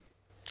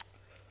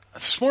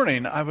This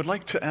morning, I would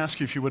like to ask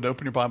you if you would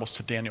open your Bibles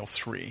to Daniel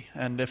 3.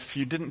 And if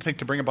you didn't think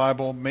to bring a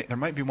Bible, there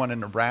might be one in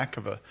the rack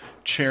of a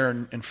chair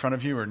in front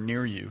of you or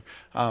near you.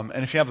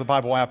 And if you have the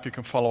Bible app, you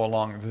can follow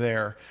along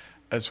there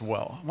as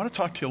well. I want to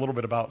talk to you a little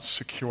bit about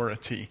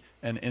security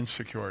and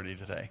insecurity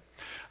today.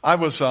 I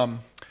was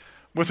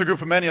with a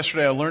group of men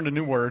yesterday. I learned a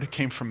new word. It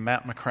came from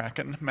Matt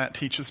McCracken. Matt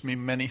teaches me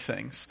many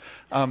things.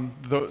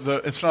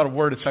 It's not a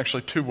word, it's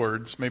actually two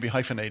words, maybe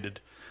hyphenated.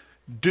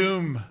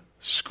 Doom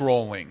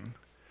scrolling.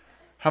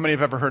 How many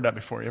have ever heard that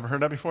before? You ever heard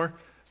that before?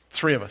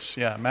 Three of us,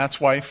 yeah. Matt's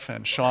wife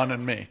and Sean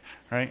and me,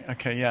 right?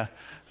 Okay, yeah.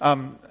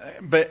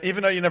 But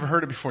even though you never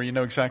heard it before, you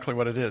know exactly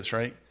what it is,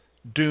 right?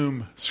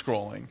 Doom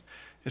scrolling.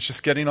 It's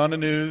just getting on the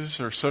news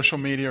or social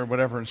media or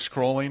whatever and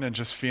scrolling and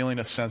just feeling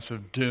a sense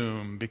of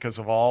doom because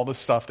of all the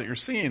stuff that you're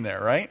seeing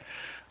there, right?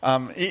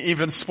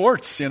 Even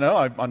sports,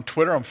 on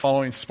Twitter I'm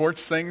following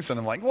sports things and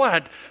I'm like,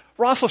 what?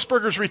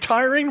 Roethlisberger's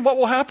retiring? What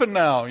will happen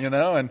now?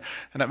 And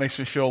that makes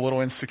me feel a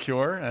little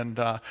insecure. And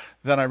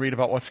then I read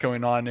about what's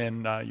going on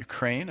in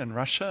Ukraine and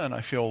Russia, and I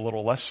feel a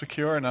little less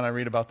secure. And then I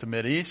read about the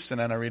Mideast, and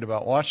then I read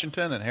about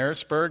Washington and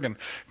Harrisburg and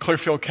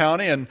Clearfield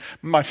County, and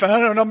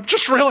I'm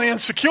just really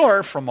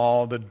insecure from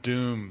all the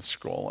doom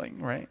scrolling,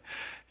 right?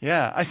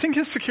 Yeah, I think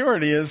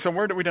insecurity is a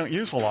word that we don't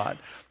use a lot,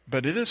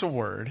 but it is a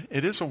word.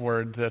 It is a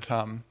word that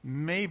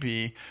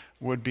maybe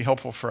would be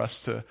helpful for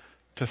us to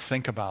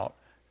think about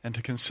and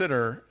to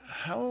consider,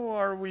 how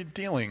are we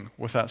dealing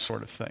with that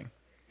sort of thing?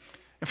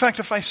 In fact,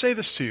 if I say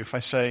this to you, if I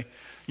say,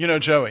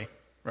 Joey,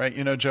 right?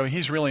 Joey,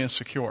 he's really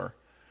insecure.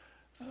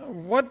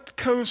 What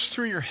goes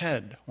through your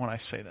head when I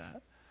say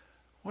that?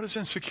 What does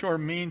insecure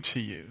mean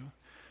to you?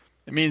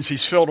 It means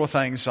he's filled with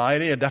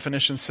anxiety. A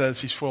definition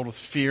says he's filled with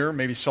fear,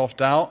 maybe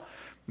self-doubt,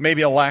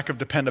 maybe a lack of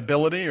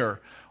dependability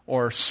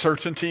or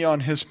certainty on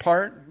his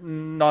part.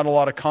 Not a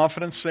lot of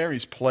confidence there.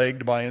 He's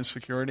plagued by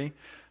insecurity.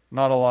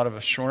 Not a lot of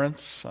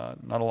assurance,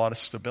 not a lot of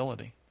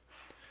stability.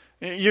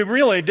 You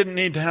really didn't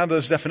need to have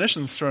those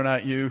definitions thrown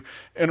at you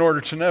in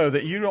order to know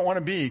that you don't want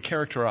to be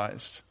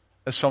characterized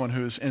as someone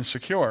who is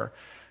insecure.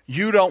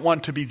 You don't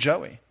want to be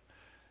Joey.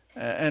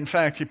 In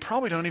fact, you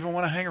probably don't even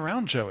want to hang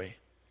around Joey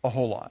a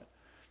whole lot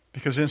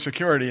because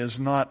insecurity is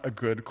not a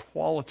good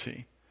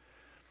quality.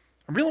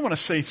 I really want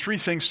to say three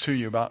things to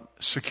you about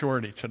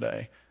security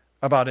today,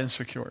 about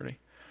insecurity.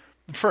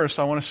 First,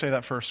 I want to say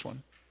that first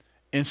one.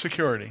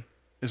 Insecurity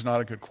is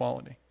not a good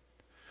quality.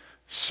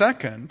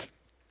 Second,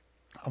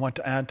 I want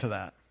to add to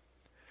that.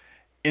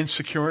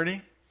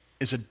 Insecurity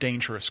is a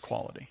dangerous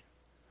quality.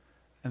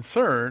 And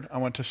third, I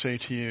want to say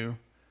to you,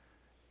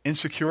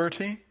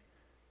 insecurity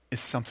is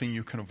something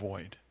you can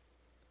avoid.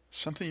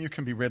 Something you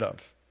can be rid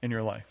of in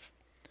your life.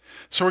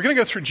 So we're going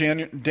to go through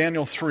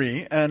Daniel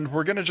 3, and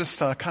we're going to just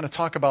kind of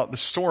talk about the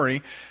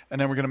story,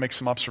 and then we're going to make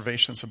some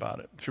observations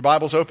about it. If your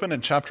Bible's open in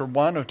chapter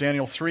 1 of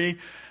Daniel 3,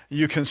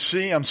 you can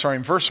see, in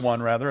verse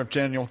 1 of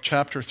Daniel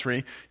chapter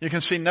 3, you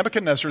can see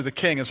Nebuchadnezzar the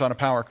king is on a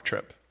power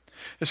trip.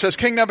 It says,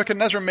 King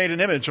Nebuchadnezzar made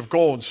an image of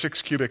gold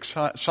 60 cubits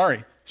high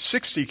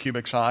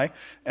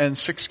and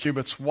 6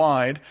 cubits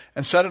wide,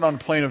 and set it on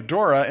the plain of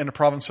Dura in the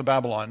province of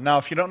Babylon. Now,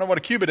 if you don't know what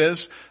a cubit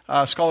is,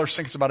 scholars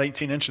think it's about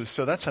 18 inches,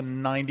 so that's a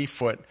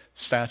 90-foot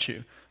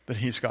statue that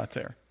he's got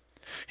there.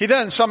 He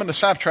then summoned the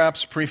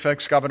satraps,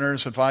 prefects,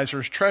 governors,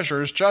 advisors,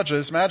 treasurers,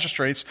 judges,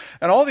 magistrates,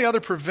 and all the other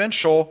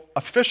provincial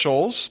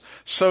officials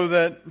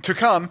to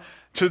come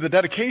to the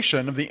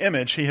dedication of the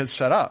image he had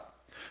set up.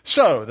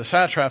 So the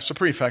satraps, the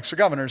prefects, the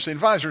governors, the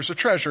advisors, the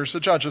treasurers, the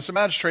judges, the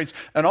magistrates,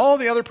 and all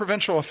the other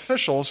provincial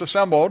officials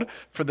assembled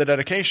for the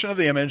dedication of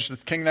the image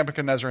that King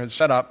Nebuchadnezzar had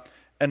set up,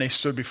 and they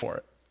stood before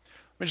it.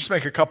 Let me just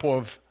make a couple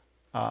of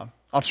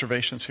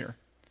observations here.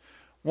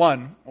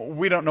 One,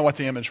 we don't know what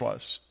the image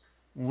was.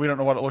 We don't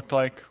know what it looked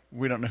like.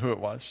 We don't know who it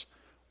was.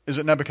 Is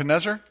it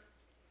Nebuchadnezzar?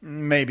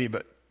 Maybe,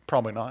 but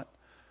probably not.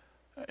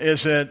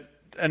 Is it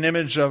an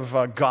image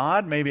of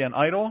God, maybe an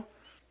idol?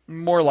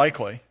 More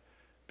likely,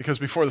 because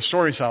before the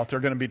story's out, they're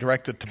going to be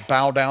directed to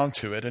bow down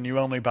to it, and you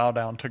only bow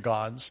down to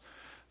gods.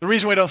 The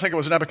reason we don't think it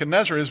was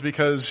Nebuchadnezzar is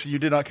because you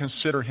did not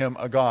consider him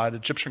a god.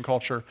 Egyptian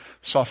culture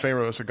saw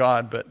Pharaoh as a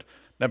god, but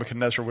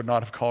Nebuchadnezzar would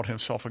not have called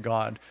himself a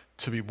god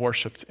to be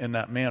worshipped in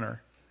that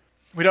manner.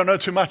 We don't know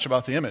too much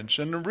about the image,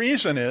 and the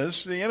reason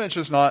is the image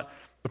is not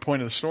the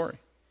point of the story.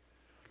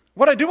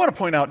 What I do want to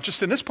point out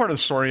just in this part of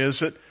the story is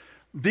that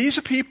these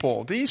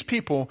people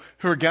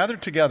who are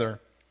gathered together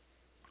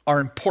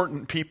are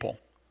important people.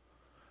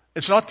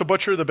 It's not the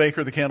butcher, the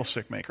baker, the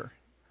candlestick maker.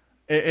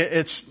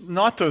 It's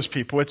not those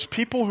people. It's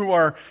people who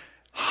are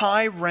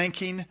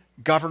high-ranking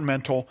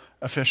governmental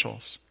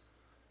officials.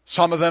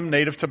 Some of them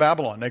native to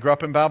Babylon. They grew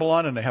up in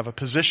Babylon and they have a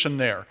position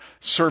there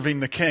serving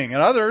the king.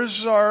 And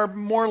others are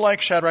more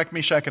like Shadrach,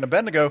 Meshach, and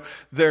Abednego.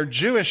 They're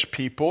Jewish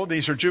people.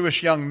 These are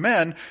Jewish young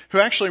men who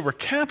actually were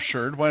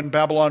captured when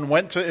Babylon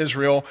went to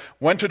Israel,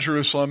 went to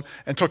Jerusalem,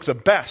 and took the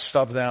best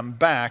of them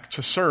back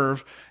to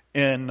serve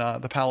in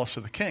the palace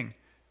of the king.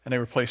 And they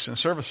were placed in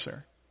service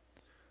there.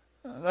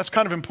 That's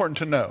kind of important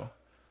to know,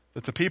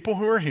 that the people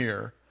who are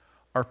here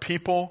are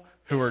people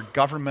who are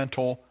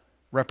governmental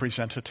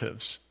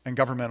representatives and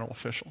governmental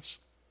officials.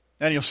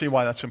 And you'll see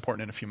why that's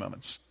important in a few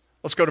moments.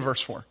 Let's go to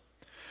verse 4.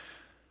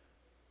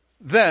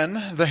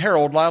 Then the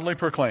herald loudly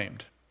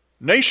proclaimed,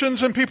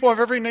 nations and people of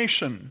every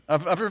nation,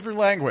 of every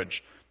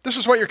language, this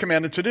is what you're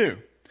commanded to do.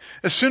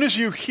 As soon as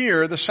you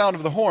hear the sound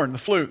of the horn, the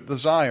flute, the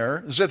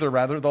zither,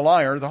 the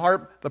lyre, the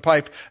harp, the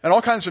pipe, and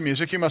all kinds of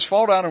music, you must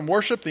fall down and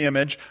worship the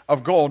image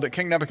of gold that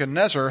King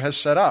Nebuchadnezzar has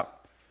set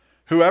up.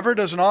 Whoever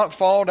does not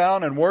fall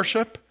down and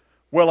worship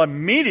will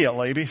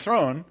immediately be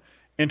thrown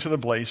into the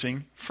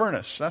blazing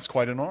furnace. That's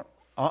quite an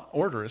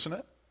order, isn't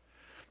it?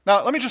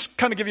 Now, let me just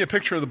kind of give you a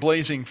picture of the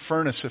blazing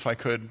furnace, if I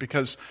could,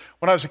 because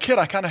when I was a kid,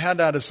 I kind of had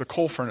that as the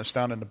coal furnace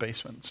down in the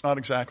basement. It's not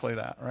exactly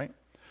that, right?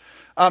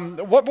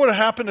 What would have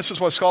happened, this is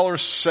what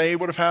scholars say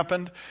would have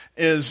happened,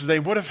 is they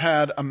would have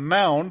had a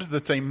mound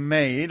that they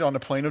made on the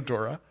plain of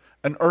Dura,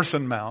 an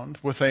earthen mound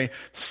with a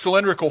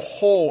cylindrical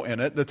hole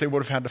in it that they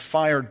would have had to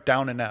fire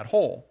down in that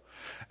hole.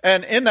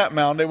 And in that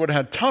mound, they would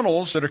have had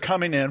tunnels that are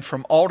coming in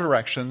from all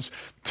directions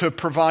to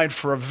provide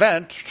for a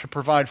vent, to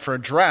provide for a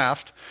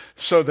draft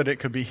so that it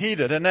could be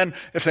heated. And then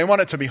if they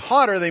want it to be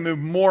hotter, they move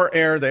more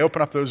air, they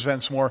open up those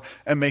vents more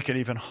and make it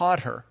even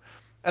hotter.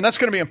 And that's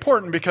going to be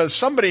important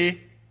because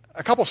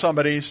a couple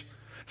somebodies,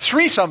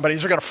 three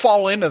somebodies are going to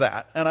fall into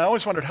that. And I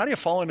always wondered, how do you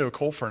fall into a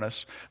coal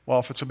furnace? Well,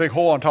 if it's a big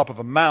hole on top of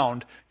a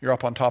mound, you're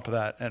up on top of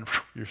that and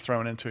you're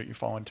thrown into it, you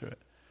fall into it.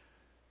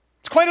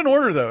 It's quite an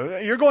order, though.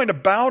 You're going to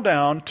bow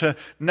down to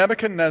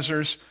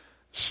Nebuchadnezzar's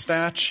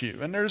statue.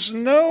 And there's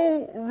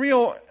no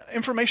real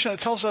information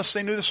that tells us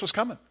they knew this was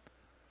coming.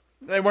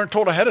 They weren't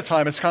told ahead of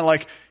time. It's kind of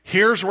like,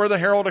 here's where the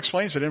herald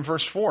explains it in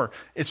verse 4.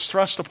 It's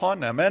thrust upon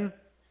them, and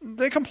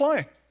they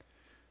comply.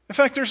 In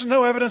fact, there's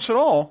no evidence at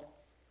all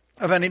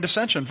of any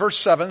dissension. Verse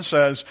 7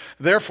 says,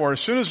 therefore, as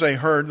soon as they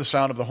heard the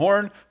sound of the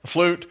horn, the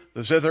flute,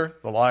 the zither,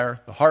 the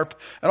lyre, the harp,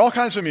 and all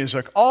kinds of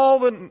music, all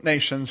the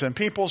nations and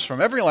peoples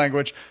from every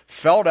language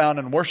fell down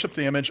and worshiped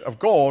the image of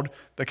gold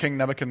that King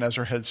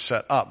Nebuchadnezzar had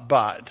set up.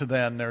 But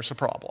then there's a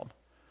problem.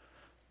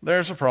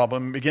 There's a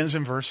problem. It begins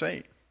in verse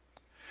 8.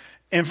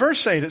 In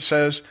verse 8 it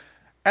says,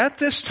 at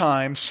this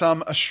time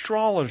some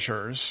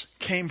astrologers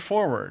came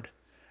forward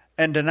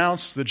and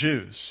denounced the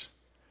Jews.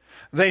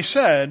 They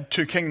said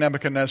to King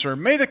Nebuchadnezzar,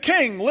 may the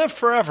king live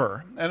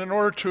forever. And in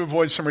order to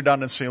avoid some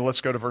redundancy,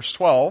 let's go to verse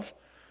 12.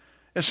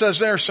 It says,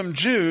 there are some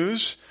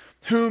Jews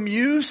whom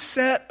you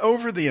set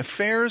over the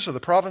affairs of the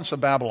province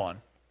of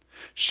Babylon,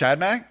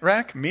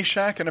 Shadrach,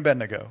 Meshach, and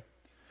Abednego,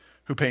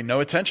 who pay no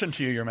attention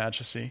to you, your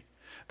majesty.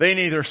 They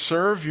neither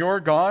serve your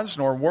gods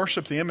nor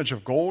worship the image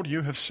of gold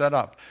you have set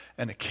up.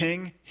 And the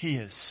king, he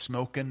is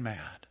smoking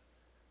mad.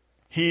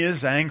 He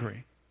is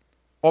angry.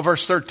 Well,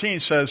 verse 13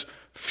 says,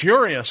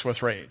 furious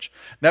with rage,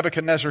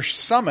 Nebuchadnezzar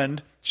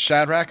summoned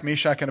Shadrach,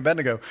 Meshach, and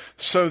Abednego.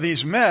 So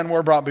these men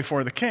were brought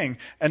before the king,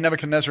 and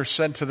Nebuchadnezzar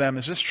said to them,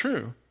 is this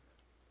true?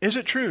 Is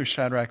it true,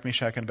 Shadrach,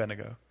 Meshach, and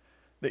Abednego,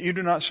 that you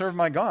do not serve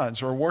my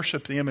gods or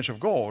worship the image of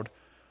gold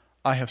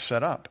I have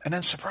set up? And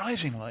then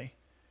surprisingly,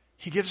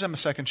 he gives them a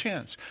second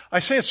chance. I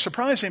say it's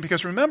surprising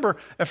because remember,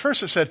 at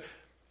first it said,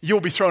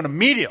 you'll be thrown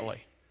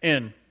immediately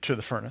into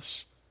the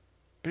furnace.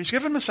 But he's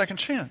given them a second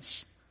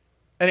chance.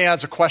 And he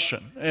adds a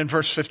question. In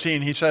verse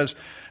 15, he says,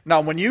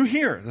 now when you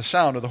hear the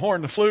sound of the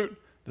horn, the flute,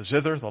 the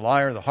zither, the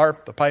lyre, the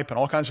harp, the pipe, and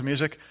all kinds of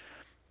music,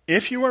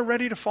 if you are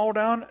ready to fall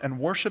down and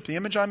worship the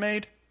image I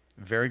made,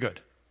 very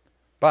good.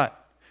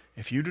 But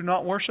if you do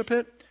not worship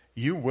it,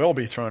 you will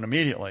be thrown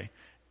immediately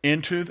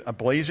into a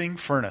blazing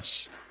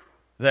furnace.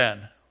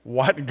 Then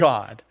what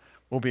God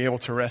will be able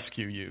to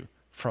rescue you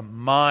from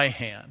my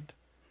hand?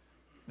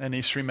 And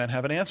these three men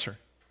have an answer.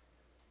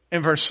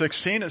 In verse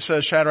 16, it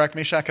says, Shadrach,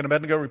 Meshach, and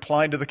Abednego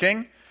replied to the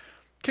king,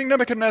 King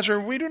Nebuchadnezzar,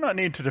 we do not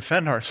need to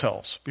defend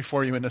ourselves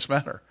before you in this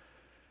matter.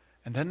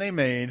 And then they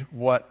made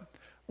what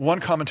one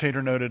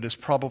commentator noted is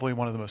probably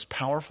one of the most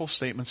powerful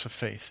statements of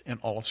faith in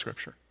all of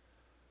Scripture.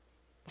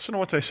 Listen to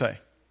what they say.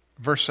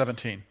 Verse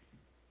 17.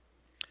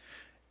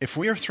 If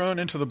we are thrown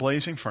into the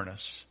blazing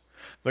furnace,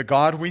 the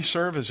God we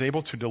serve is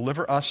able to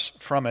deliver us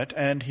from it,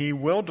 and he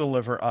will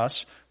deliver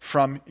us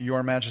from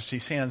your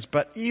majesty's hands.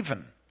 But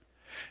even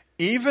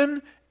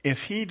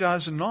if he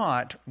does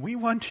not, we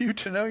want you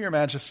to know, your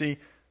majesty,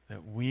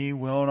 that we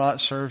will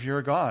not serve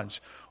your gods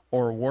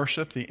or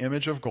worship the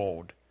image of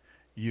gold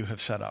you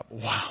have set up.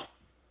 Wow.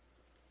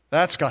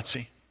 That's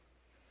gutsy.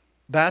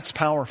 That's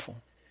powerful.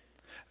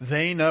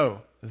 They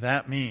know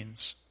that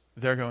means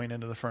they're going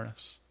into the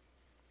furnace.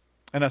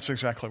 And that's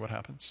exactly what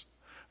happens.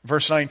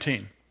 Verse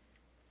 19.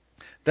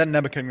 Then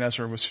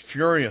Nebuchadnezzar was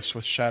furious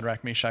with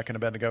Shadrach, Meshach, and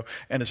Abednego,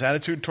 and his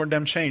attitude toward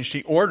them changed.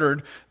 He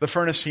ordered the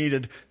furnace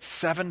heated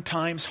 7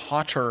 times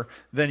hotter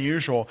than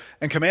usual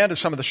and commanded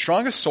some of the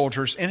strongest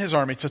soldiers in his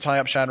army to tie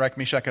up Shadrach,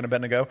 Meshach, and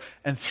Abednego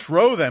and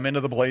throw them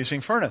into the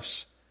blazing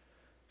furnace.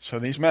 So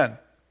these men,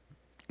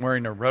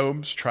 wearing their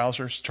robes,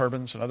 trousers,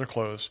 turbans, and other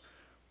clothes,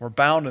 were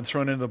bound and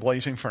thrown into the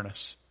blazing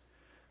furnace.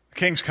 The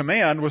king's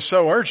command was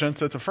so urgent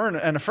that the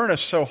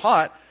furnace so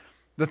hot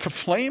that the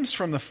flames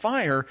from the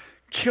fire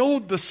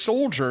killed the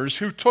soldiers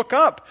who took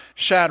up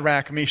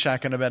Shadrach,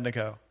 Meshach, and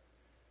Abednego.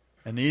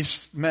 And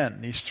these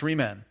 3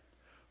 men,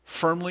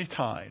 firmly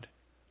tied,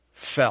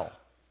 fell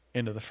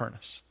into the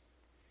furnace.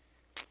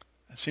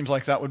 It seems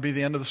like that would be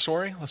the end of the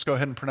story. Let's go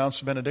ahead and pronounce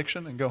the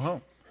benediction and go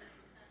home.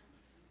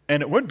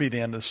 And it would be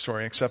the end of the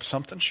story, except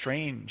something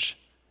strange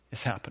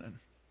is happening.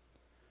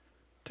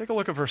 Take a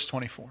look at verse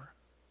 24.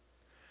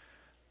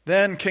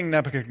 Then King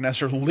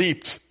Nebuchadnezzar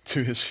leaped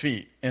to his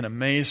feet in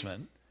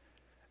amazement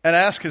and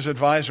asked his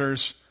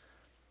advisors,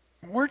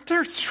 "Weren't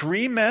there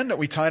 3 men that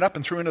we tied up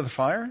and threw into the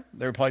fire?"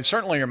 They replied,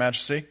 "Certainly, Your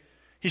Majesty."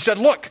 He said,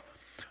 "Look,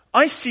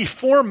 I see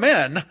 4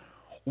 men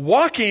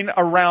walking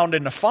around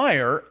in the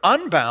fire,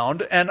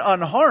 unbound and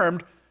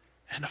unharmed,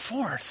 and the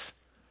 4th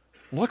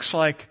looks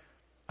like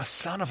a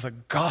son of the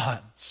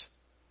gods."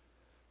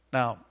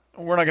 Now,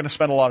 we're not going to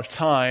spend a lot of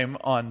time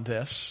on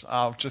this.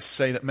 I'll just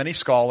say that many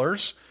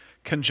scholars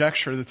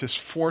conjecture that this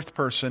 4th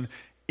person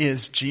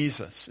is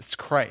Jesus. It's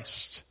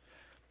Christ.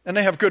 And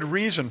they have good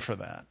reason for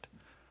that.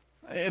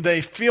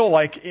 They feel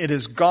like it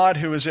is God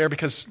who is there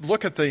because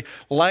look at the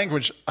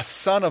language, a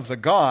son of the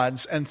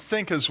gods, and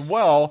think as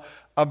well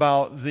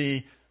about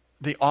the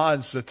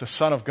odds that the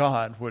Son of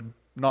God would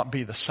not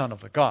be the son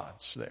of the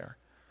gods there.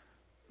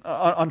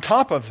 On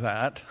top of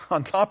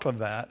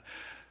that,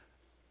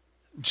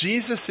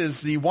 Jesus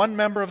is the one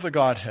member of the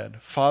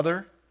Godhead,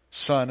 Father,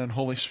 Son, and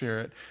Holy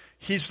Spirit.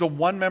 He's the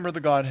one member of the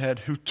Godhead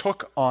who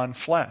took on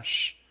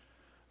flesh.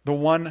 The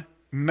one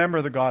member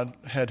of the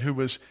Godhead who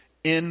was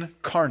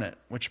incarnate,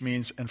 which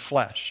means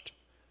enfleshed.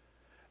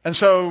 And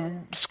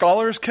so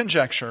scholars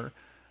conjecture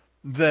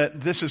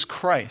that this is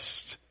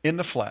Christ in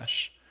the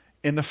flesh,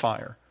 in the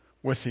fire,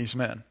 with these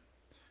men.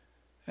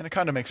 And it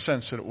kind of makes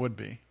sense that it would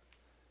be.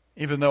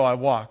 Even though I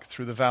walk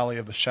through the valley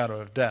of the shadow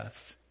of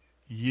death,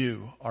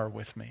 you are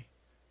with me,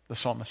 the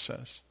psalmist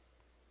says.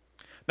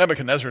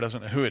 Nebuchadnezzar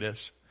doesn't know who it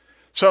is.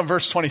 So in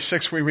verse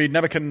 26 we read,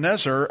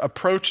 Nebuchadnezzar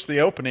approached the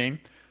opening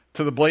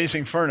to the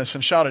blazing furnace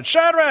and shouted,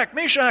 "Shadrach,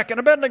 Meshach, and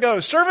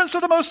Abednego, servants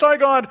of the Most High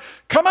God,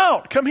 come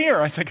out, come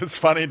here." I think it's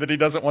funny that he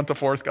doesn't want the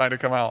 4th guy to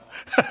come out.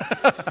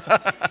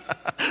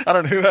 I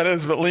don't know who that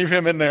is, but leave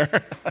him in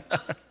there.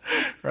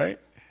 Right?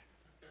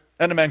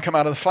 And the men come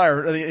out of the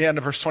fire. At the end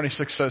of verse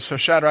 26 says, "So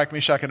Shadrach,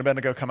 Meshach, and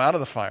Abednego come out of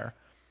the fire.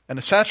 And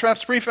the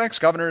satraps, prefects,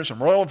 governors, and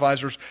royal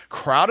advisors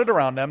crowded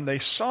around them. They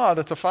saw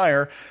that the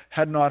fire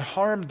had not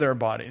harmed their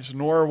bodies,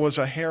 nor was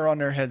a hair on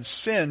their heads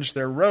singed.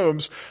 Their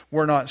robes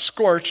were not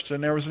scorched,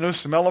 and there was no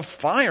smell of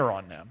fire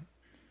on them."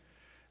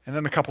 And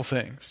then a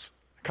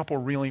couple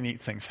really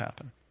neat things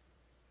happen.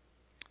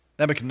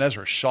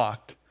 Nebuchadnezzar is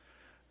shocked.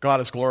 God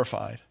is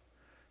glorified.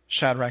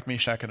 Shadrach,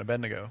 Meshach, and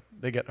Abednego,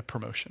 they get a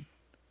promotion.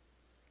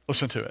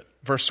 Listen to it.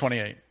 Verse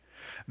 28.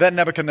 Then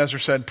Nebuchadnezzar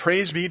said,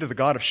 "Praise be to the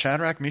God of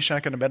Shadrach,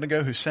 Meshach, and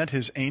Abednego, who sent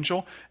his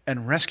angel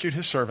and rescued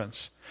his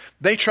servants.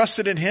 They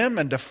trusted in him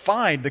and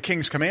defied the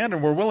king's command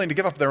and were willing to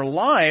give up their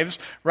lives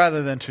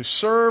rather than to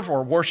serve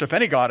or worship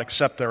any god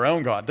except their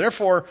own God.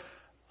 Therefore,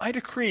 I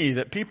decree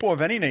that people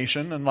of any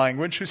nation and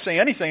language who say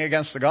anything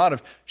against the God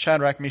of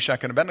Shadrach,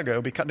 Meshach, and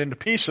Abednego be cut into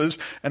pieces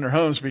and their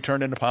homes be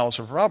turned into piles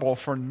of rubble,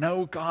 for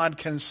no God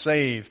can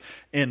save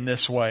in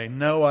this way.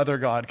 No other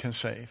God can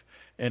save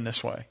in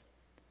this way."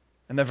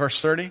 And then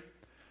verse 30,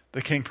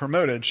 the king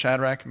promoted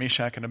Shadrach,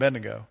 Meshach, and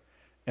Abednego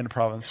in the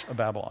province of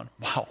Babylon.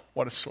 Wow,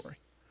 what a story.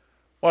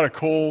 What a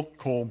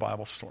cool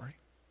Bible story.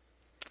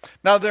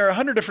 Now, there are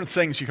 100 different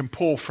things you can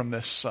pull from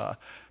this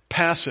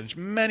passage.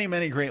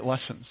 Many great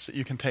lessons that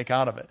you can take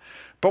out of it.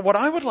 But what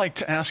I would like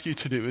to ask you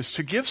to do is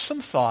to give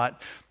some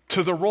thought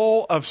to the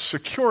role of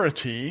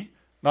security,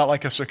 not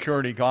like a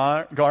security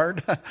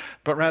guard,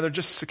 but rather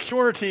just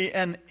security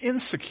and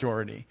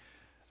insecurity.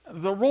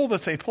 The role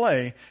that they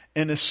play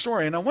in this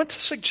story. And I want to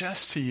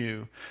suggest to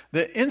you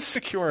that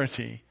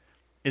insecurity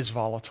is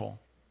volatile.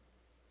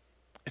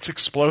 It's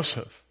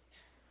explosive.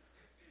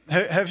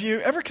 Have you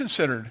ever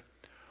considered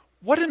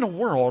what in the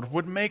world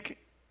would make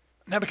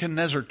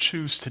Nebuchadnezzar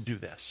choose to do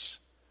this?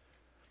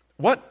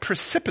 What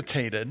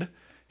precipitated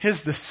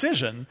his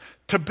decision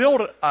to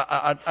build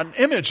an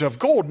image of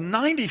gold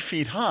 90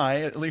 feet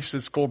high, at least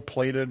it's gold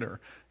plated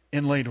or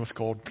inlaid with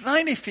gold,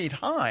 90 feet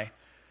high,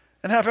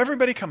 and have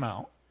everybody come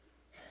out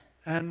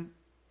and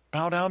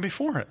bow down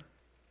before it?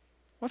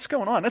 What's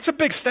going on? That's a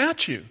big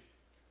statue.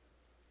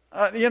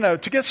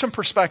 To get some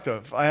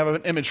perspective, I have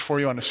an image for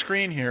you on the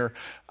screen here.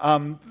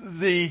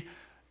 The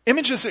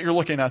images that you're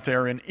looking at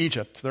there in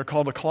Egypt, they're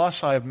called the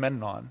Colossi of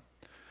Memnon.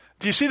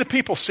 Do you see the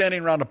people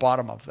standing around the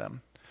bottom of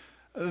them?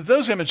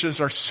 Those images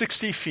are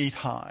 60 feet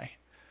high.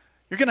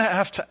 You're going to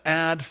have to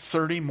add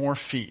 30 more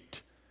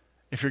feet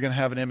if you're going to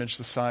have an image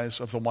the size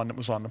of the one that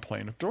was on the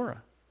plain of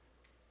Dura.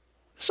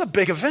 This is a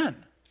big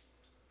event.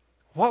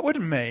 What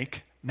would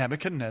make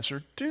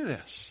Nebuchadnezzar do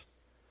this?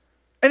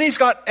 And he's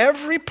got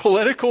every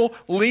political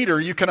leader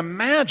you can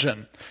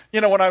imagine.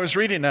 When I was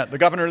reading that, the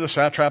governor, the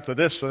satrap, the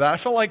this, the that, I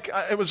felt like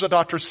it was a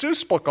Dr.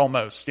 Seuss book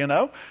almost,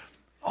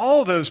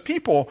 All those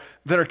people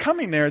that are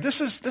coming there, this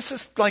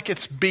is like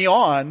it's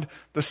beyond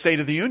the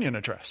State of the Union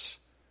address.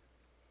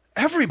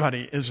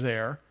 Everybody is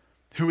there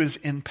who is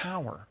in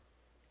power.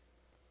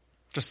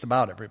 Just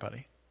about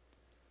everybody.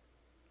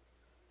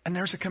 And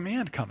there's a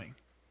command coming.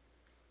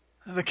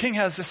 The king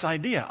has this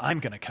idea, I'm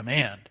going to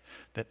command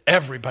that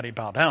everybody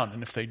bow down.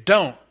 And if they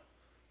don't,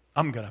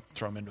 I'm going to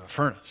throw them into a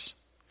furnace.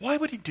 Why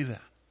would he do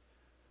that?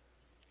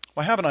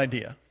 Well, I have an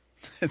idea.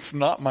 It's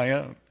not my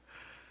own.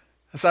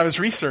 As I was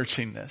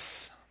researching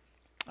this,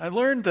 I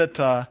learned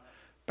that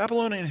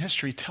Babylonian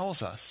history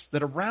tells us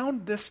that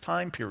around this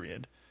time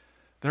period,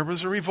 there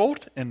was a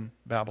revolt in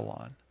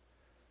Babylon.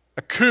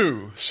 A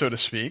coup, so to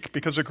speak,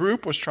 because a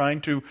group was trying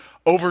to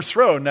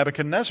overthrow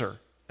Nebuchadnezzar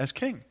as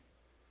king.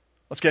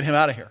 Let's get him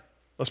out of here.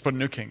 Let's put a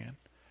new king in.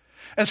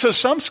 And so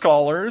some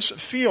scholars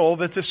feel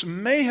that this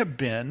may have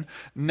been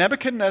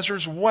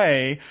Nebuchadnezzar's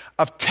way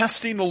of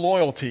testing the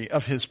loyalty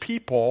of his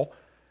people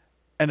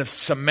and of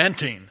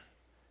cementing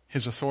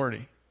his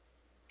authority,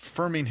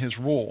 firming his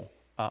rule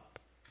up.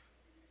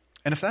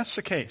 And if that's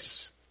the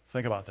case,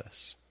 think about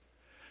this.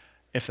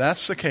 If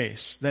that's the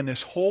case, then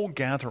this whole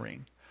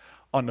gathering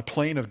on the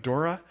plain of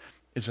Dura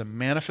is a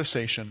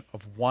manifestation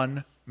of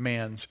one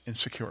man's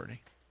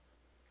insecurity.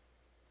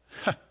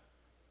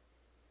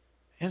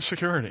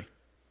 Insecurity.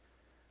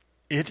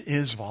 It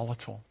is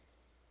volatile.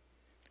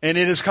 And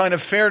it is kind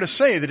of fair to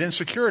say that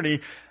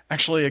insecurity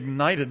actually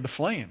ignited the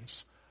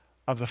flames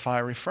of the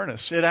fiery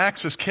furnace. It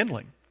acts as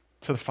kindling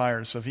to the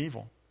fires of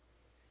evil.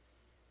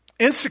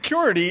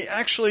 Insecurity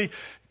actually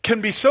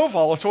can be so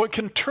volatile it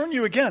can turn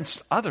you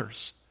against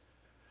others.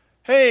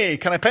 Hey,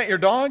 can I pet your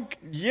dog?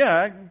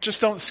 Yeah, just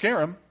don't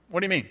scare him. What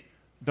do you mean?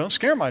 Don't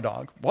scare my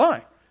dog.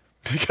 Why?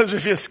 Because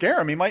if you scare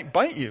him, he might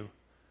bite you.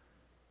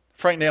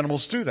 Frightened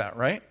animals do that,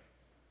 right?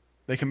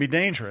 They can be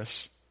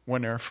dangerous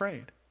when they're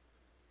afraid.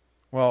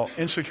 Well,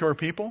 insecure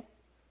people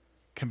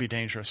can be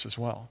dangerous as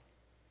well.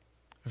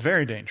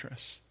 Very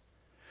dangerous.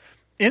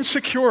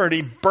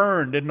 Insecurity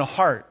burned in the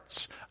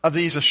hearts of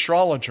these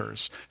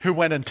astrologers who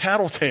went and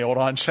tattletaled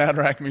on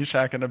Shadrach,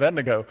 Meshach, and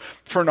Abednego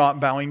for not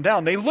bowing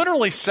down. They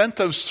literally sent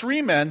those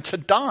three men to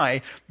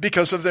die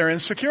because of their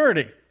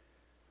insecurity.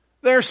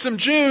 There are some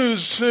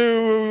Jews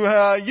who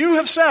you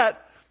have set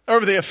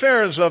over the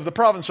affairs of the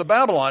province of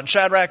Babylon,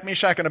 Shadrach,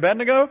 Meshach, and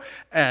Abednego,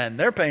 and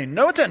they're paying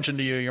no attention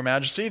to you, your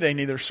majesty. They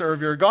neither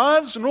serve your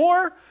gods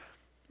nor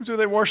do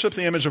they worship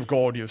the image of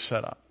gold you've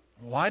set up.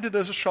 Why did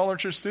those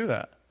astrologers do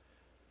that?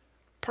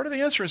 Part of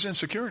the answer is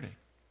insecurity.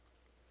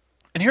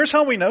 And here's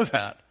how we know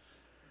that.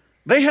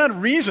 They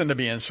had reason to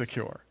be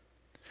insecure.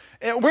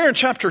 We're in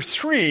chapter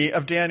 3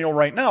 of Daniel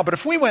right now, but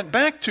if we went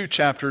back 2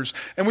 chapters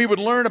and we would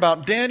learn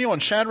about Daniel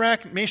and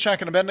Shadrach, Meshach,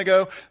 and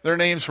Abednego, their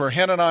names were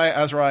Hananiah,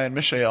 Azariah, and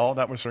Mishael.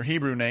 That was their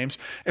Hebrew names.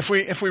 If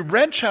we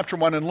read chapter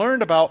 1 and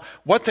learned about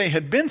what they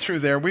had been through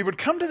there, we would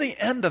come to the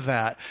end of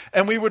that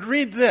and we would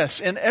read this: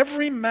 in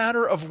every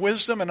matter of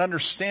wisdom and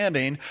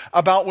understanding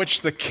about which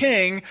the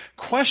king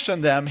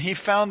questioned them, he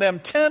found them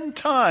 10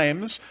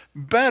 times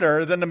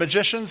better than the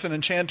magicians and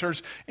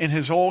enchanters in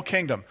his whole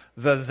kingdom.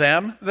 The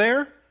them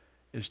there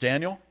is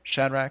Daniel,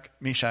 Shadrach,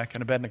 Meshach,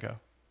 and Abednego.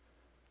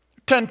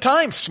 10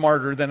 times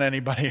smarter than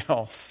anybody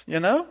else,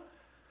 you know?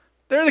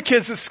 They're the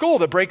kids at school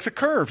that break the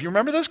curve. You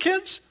remember those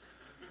kids?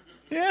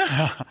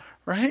 Yeah,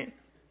 right?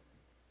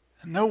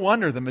 No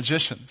wonder the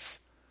magicians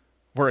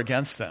were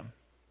against them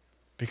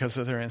because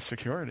of their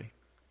insecurity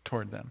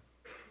toward them.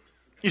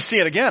 You see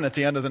it again at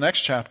the end of the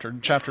next chapter.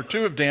 In chapter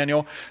 2 of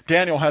Daniel,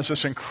 Daniel has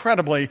this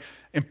incredibly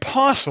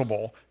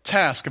impossible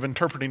task of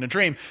interpreting a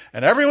dream,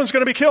 and everyone's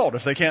going to be killed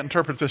if they can't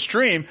interpret this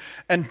dream,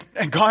 and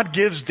God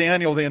gives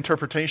Daniel the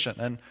interpretation,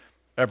 and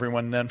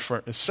everyone then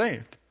is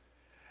saved.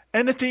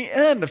 And at the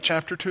end of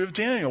chapter 2 of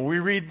Daniel, we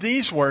read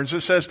these words.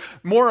 It says,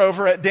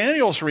 moreover, at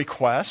Daniel's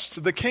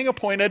request, the king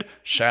appointed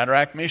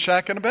Shadrach,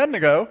 Meshach, and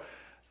Abednego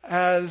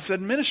as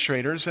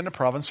administrators in the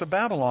province of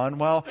Babylon,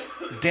 while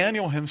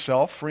Daniel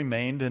himself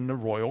remained in the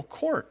royal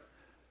court.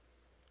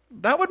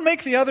 That would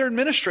make the other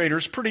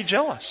administrators pretty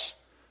jealous.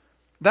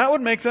 That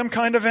would make them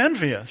kind of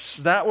envious.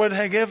 That would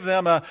give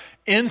them an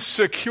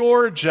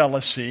insecure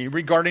jealousy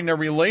regarding their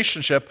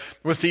relationship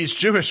with these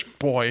Jewish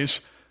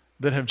boys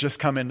that have just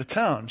come into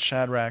town,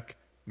 Shadrach,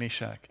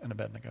 Meshach, and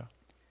Abednego.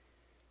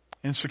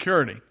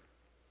 Insecurity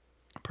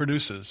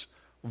produces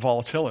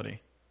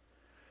volatility.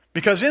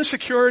 Because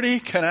insecurity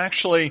can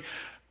actually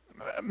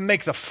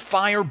make the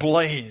fire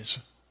blaze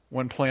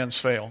when plans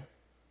fail.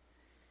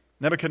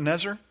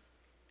 Nebuchadnezzar,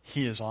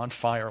 he is on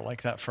fire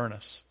like that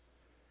furnace.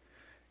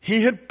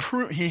 He had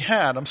planned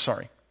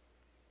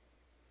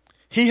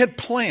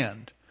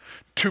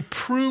to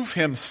prove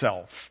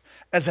himself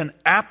as an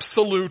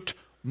absolute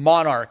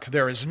monarch.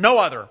 There is no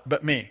other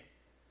but me.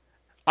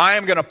 I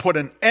am going to put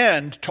an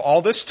end to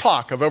all this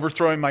talk of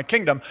overthrowing my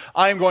kingdom.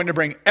 I am going to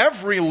bring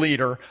every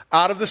leader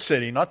out of the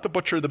city, not the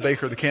butcher, the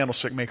baker, the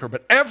candlestick maker,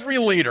 but every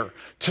leader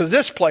to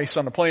this place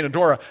on the plain of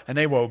Dura, and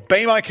they will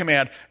obey my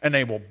command, and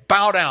they will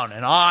bow down,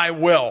 and I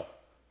will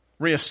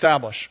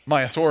reestablish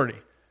my authority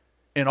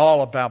in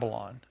all of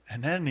Babylon.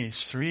 And then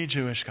these 3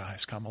 Jewish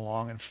guys come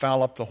along and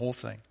foul up the whole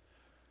thing.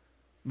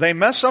 They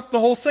mess up the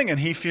whole thing, and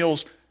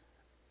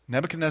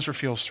Nebuchadnezzar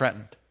feels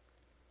threatened.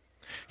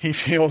 He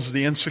feels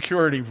the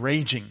insecurity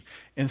raging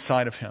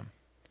inside of him.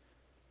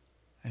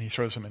 And he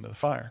throws them into the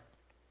fire.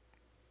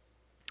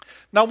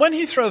 Now, when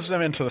he throws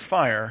them into the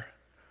fire,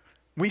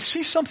 we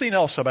see something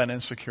else about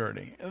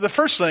insecurity. The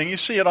first thing, you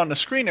see it on the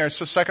screen there, it's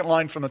the second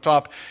line from the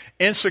top.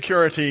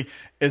 Insecurity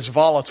is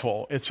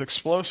volatile, it's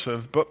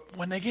explosive. But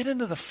when they get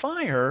into the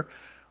fire,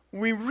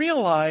 we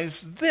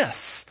realize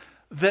this,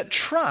 that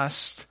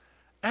trust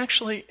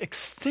actually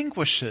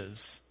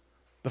extinguishes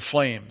the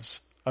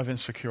flames of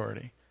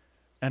insecurity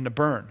and the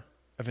burn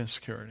of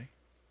insecurity.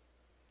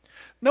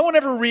 No one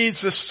ever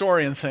reads this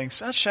story and thinks,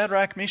 that's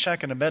Shadrach,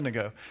 Meshach, and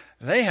Abednego.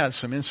 They had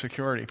some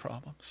insecurity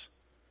problems.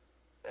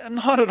 And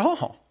not at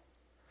all.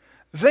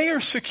 They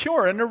are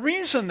secure, and the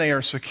reason they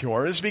are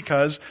secure is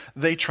because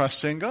they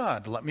trust in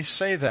God. Let me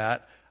say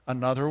that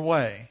another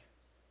way.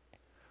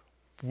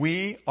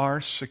 We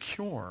are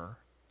secure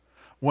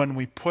when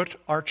we put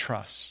our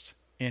trust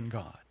in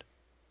God.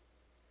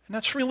 And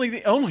that's really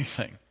the only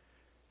thing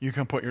you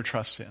can put your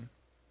trust in.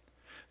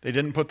 They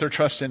didn't put their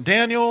trust in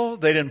Daniel.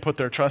 They didn't put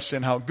their trust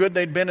in how good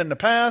they'd been in the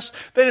past.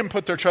 They didn't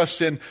put their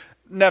trust in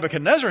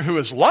Nebuchadnezzar, who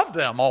has loved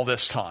them all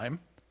this time.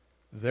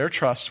 Their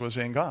trust was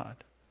in God.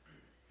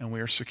 And we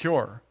are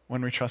secure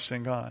when we trust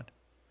in God.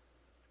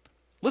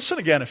 Listen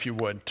again, if you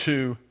would,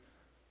 to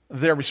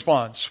their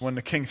response when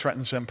the king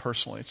threatens them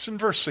personally. It's in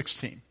verse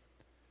 16. It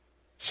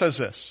says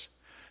this,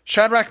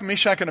 Shadrach,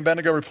 Meshach, and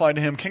Abednego replied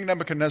to him, King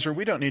Nebuchadnezzar,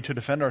 we don't need to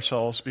defend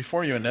ourselves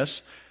before you in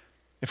this.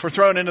 If we're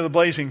thrown into the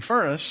blazing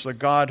furnace, the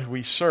God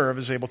we serve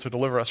is able to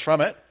deliver us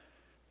from it,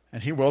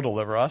 and he will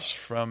deliver us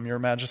from your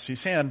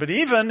majesty's hand. But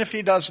even if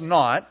he does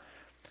not,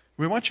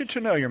 we want you to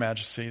know, your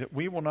majesty, that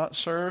we will not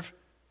serve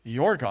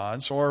your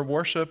gods or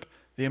worship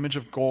the image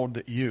of gold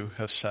that you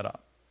have set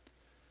up.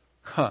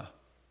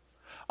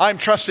 I'm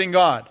trusting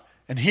God,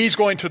 and he's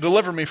going to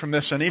deliver me from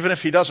this, and even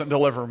if he doesn't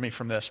deliver me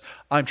from this,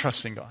 I'm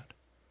trusting God.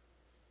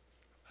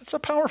 That's a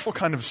powerful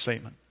kind of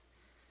statement.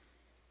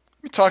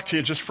 Let me talk to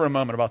you just for a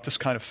moment about this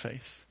kind of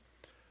faith.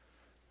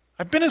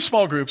 I've been in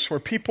small groups where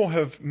people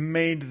have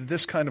made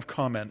this kind of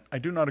comment. I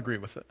do not agree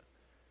with it.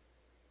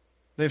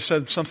 They've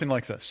said something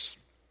like this.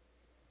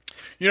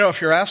 You know,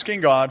 if you're asking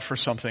God for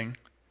something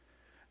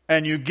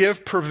and you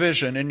give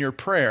provision in your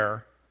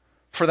prayer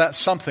for that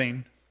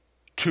something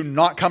to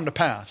not come to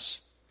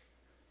pass,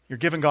 you're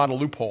giving God a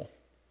loophole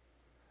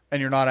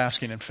and you're not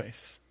asking in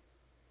faith.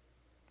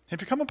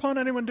 Have you come upon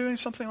anyone doing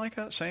something like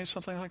that, saying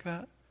something like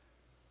that?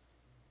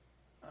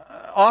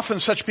 Often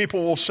such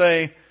people will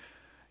say,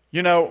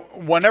 you know,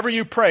 whenever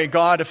you pray,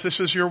 God, if this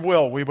is your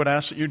will, we would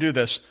ask that you do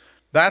this.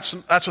 That's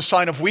a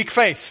sign of weak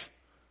faith.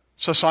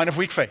 It's a sign of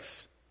weak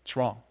faith. It's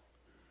wrong.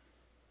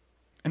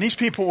 And these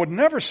people would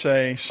never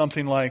say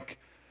something like,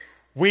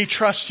 we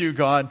trust you,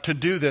 God, to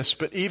do this,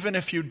 but even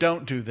if you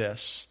don't do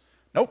this,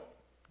 nope,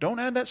 don't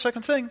add that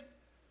second thing.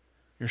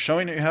 You're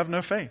showing that you have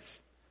no faith.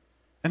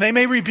 And they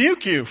may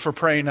rebuke you for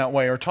praying that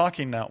way or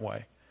talking that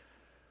way.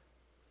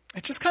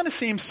 It just kind of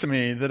seems to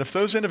me that if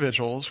those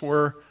individuals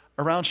were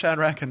around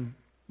Shadrach and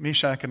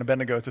Meshach and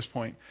Abednego at this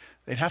point,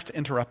 they'd have to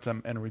interrupt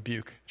them and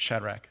rebuke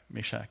Shadrach,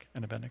 Meshach,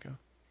 and Abednego.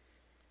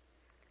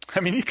 I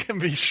mean, you can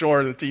be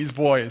sure that these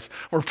boys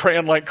were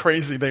praying like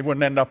crazy. They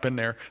wouldn't end up in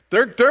there.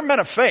 They're men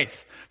of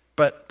faith,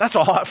 but that's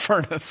a hot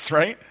furnace,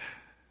 right?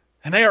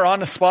 And they are on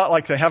the spot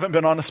like they haven't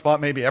been on the spot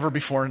maybe ever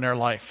before in their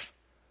life.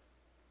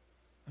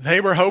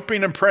 They were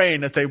hoping and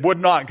praying that they would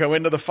not go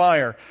into the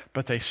fire,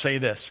 but they say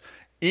this,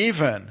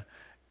 even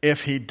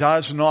if he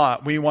does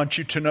not, we want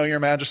you to know, your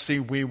majesty,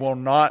 we will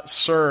not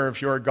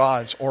serve your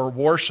gods or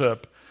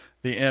worship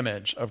the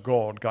image of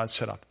gold God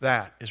set up.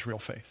 That is real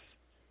faith.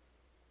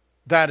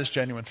 That is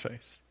genuine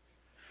faith.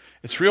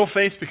 It's real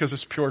faith because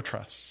it's pure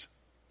trust.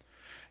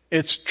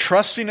 It's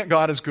trusting that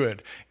God is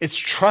good. It's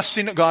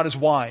trusting that God is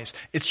wise.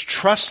 It's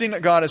trusting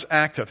that God is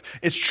active.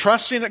 It's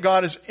trusting that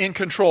God is in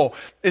control.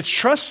 It's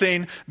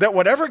trusting that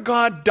whatever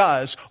God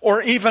does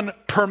or even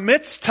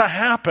permits to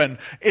happen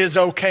is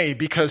okay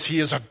because he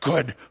is a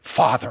good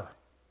father.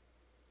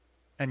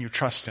 And you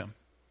trust him.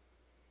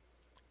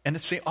 And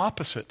it's the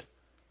opposite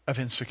of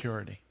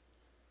insecurity.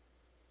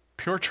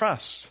 Pure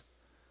trust.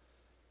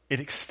 It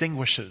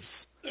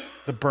extinguishes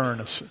the burn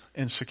of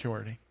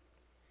insecurity.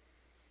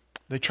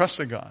 They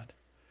trusted God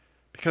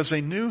because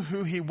they knew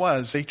who he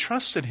was. They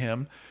trusted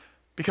him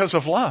because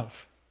of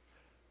love.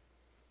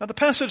 Now the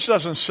passage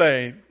doesn't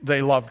say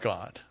they loved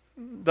God.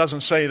 It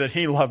doesn't say that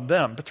he loved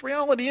them. But the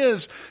reality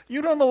is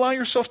you don't allow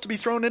yourself to be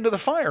thrown into the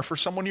fire for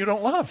someone you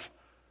don't love.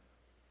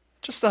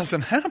 It just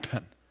doesn't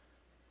happen.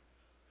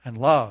 And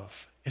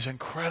love is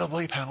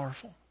incredibly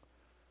powerful.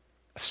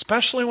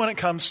 Especially when it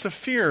comes to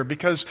fear,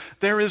 because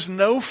there is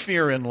no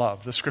fear in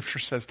love, the scripture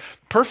says.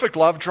 Perfect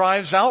love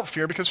drives out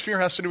fear because fear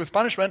has to do with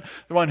punishment.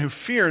 The one who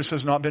fears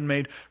has not been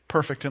made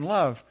perfect in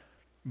love.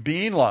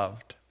 Being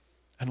loved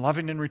and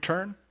loving in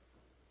return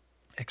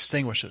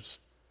extinguishes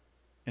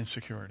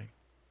insecurity.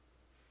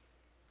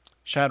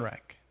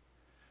 Shadrach,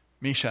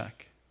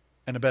 Meshach,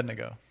 and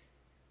Abednego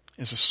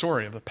is a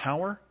story of the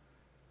power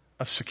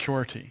of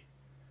security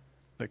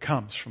that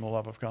comes from the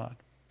love of God.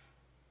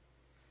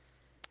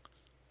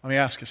 Let me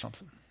ask you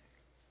something.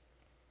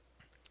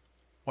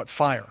 What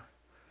fire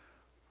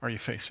are you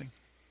facing?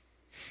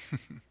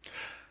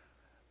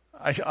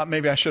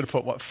 Maybe I should have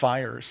put what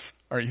fires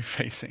are you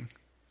facing?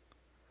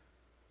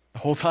 The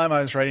whole time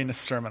I was writing this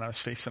sermon, I was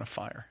facing a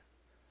fire.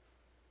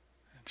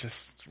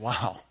 Just,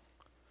 wow.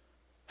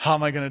 How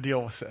am I going to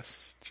deal with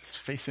this? Just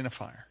facing a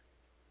fire.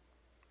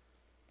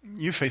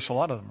 You face a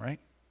lot of them, right?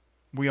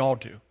 We all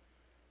do.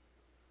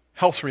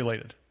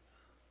 Health-related.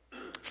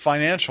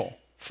 Financial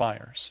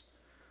fires.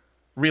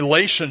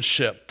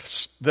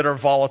 Relationships that are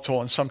volatile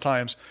and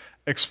sometimes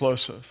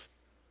explosive.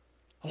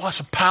 A loss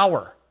of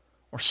power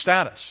or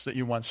status that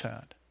you once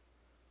had.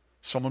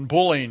 Someone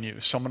bullying you,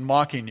 someone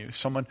mocking you,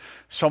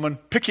 someone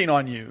picking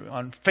on you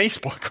on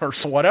Facebook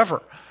or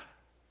whatever.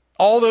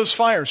 All those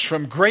fires,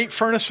 from great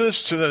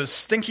furnaces to those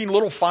stinking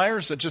little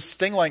fires that just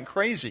sting like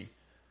crazy.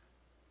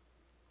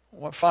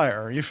 What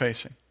fire are you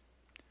facing?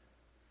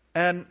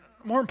 And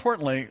more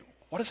importantly,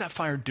 what is that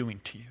fire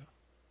doing to you?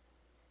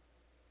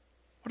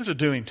 What is it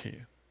doing to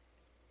you?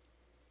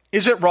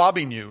 Is it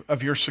robbing you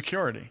of your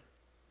security?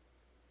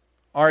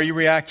 Are you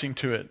reacting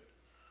to it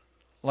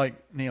like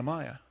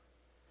Nehemiah?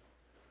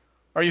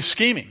 Are you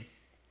scheming?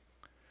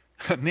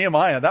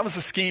 Nehemiah, that was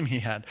a scheme he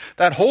had.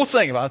 That whole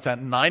thing about that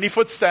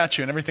 90-foot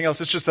statue and everything else,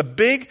 it's just a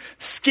big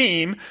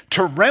scheme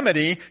to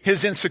remedy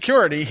his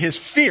insecurity, his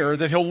fear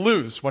that he'll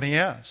lose what he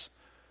has.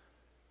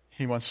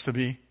 He wants to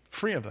be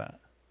free of that.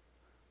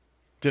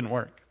 Didn't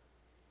work.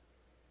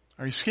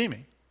 Are you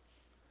scheming?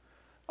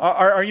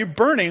 Are you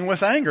burning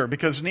with anger?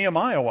 Because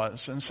Nehemiah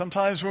was. And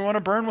sometimes we want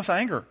to burn with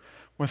anger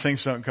when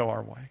things don't go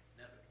our way.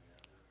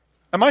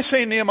 Am I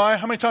saying Nehemiah?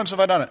 How many times have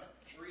I done it?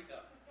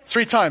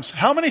 3 times.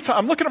 How many times?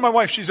 I'm looking at my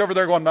wife. She's over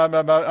there going, blah,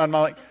 blah, blah. I'm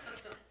like,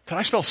 did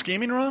I spell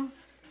scheming wrong?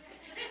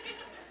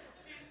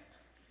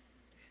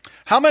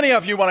 How many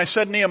of you, when I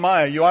said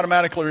Nehemiah, you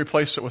automatically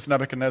replaced it with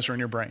Nebuchadnezzar in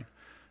your brain?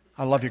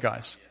 I love you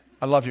guys.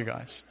 I love you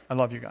guys. I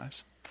love you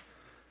guys.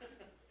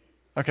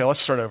 Okay, let's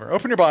start over.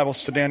 Open your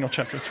Bibles to Daniel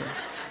chapter 3.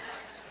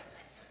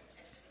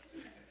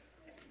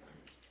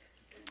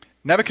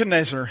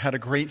 Nebuchadnezzar had a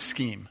great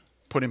scheme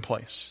put in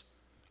place.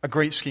 A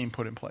great scheme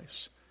put in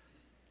place.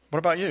 What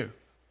about you?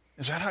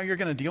 Is that how you're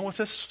going to deal with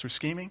this? Through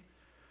scheming?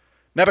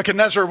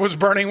 Nebuchadnezzar was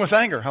burning with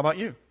anger. How about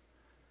you?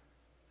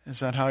 Is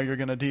that how you're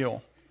going to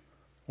deal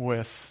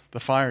with the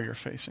fire you're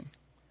facing?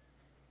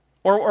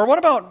 Or what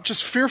about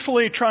just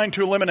fearfully trying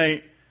to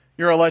eliminate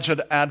your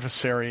alleged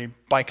adversary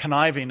by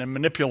conniving and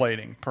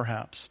manipulating,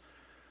 perhaps?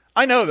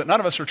 I know that none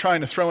of us are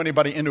trying to throw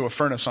anybody into a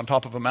furnace on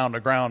top of a mound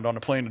of ground on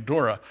a plain of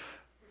Dura.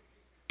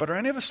 But are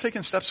any of us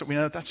taking steps that we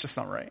know that's just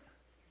not right?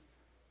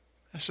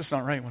 That's just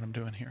not right what I'm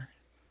doing here.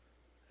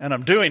 And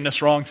I'm doing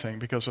this wrong thing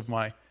because of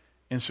my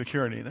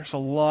insecurity. There's a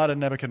lot of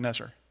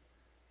Nebuchadnezzar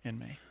in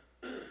me.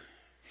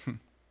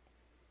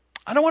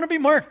 I don't want to be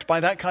marked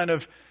by that kind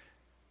of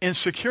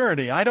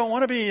insecurity. I don't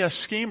want to be a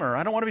schemer.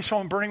 I don't want to be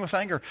someone burning with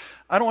anger.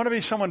 I don't want to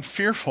be someone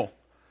fearful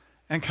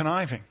and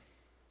conniving.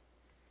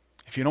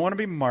 If you don't want to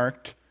be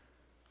marked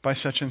by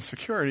such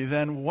insecurity,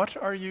 then what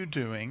are you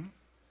doing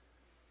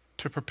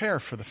to prepare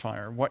for the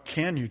fire? What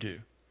can you do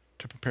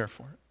to prepare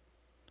for it?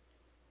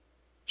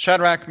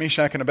 Shadrach,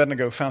 Meshach, and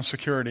Abednego found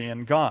security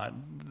in God.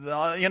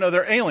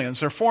 They're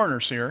aliens. They're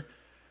foreigners here.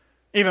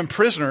 Even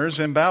prisoners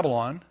in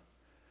Babylon.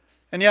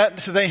 And yet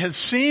they had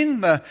seen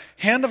the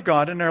hand of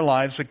God in their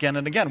lives again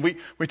and again.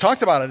 We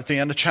talked about it at the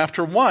end of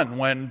chapter 1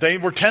 when they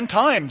were 10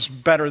 times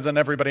better than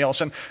everybody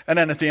else. And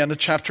then at the end of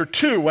chapter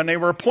 2 when they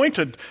were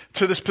appointed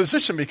to this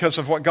position because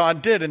of what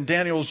God did in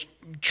Daniel's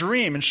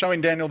dream and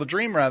showing Daniel the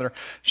dream rather.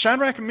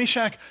 Shadrach,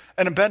 Meshach,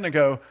 and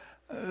Abednego,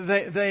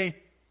 they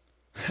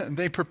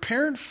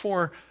prepared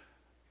for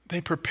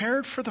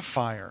the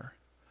fire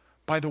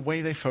by the way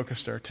they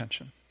focused their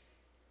attention.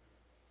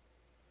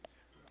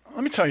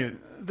 Let me tell you,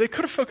 they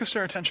could have focused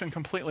their attention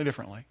completely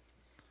differently.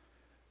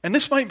 And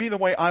this might be the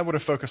way I would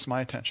have focused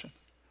my attention.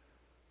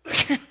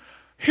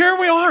 Here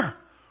we are.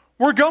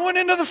 We're going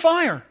into the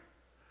fire.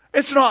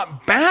 It's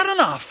not bad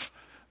enough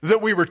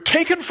that we were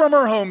taken from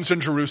our homes in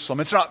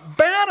Jerusalem. It's not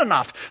bad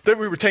enough that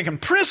we were taken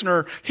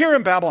prisoner here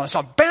in Babylon. It's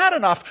not bad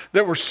enough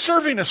that we're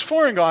serving this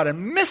foreign God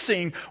and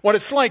missing what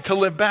it's like to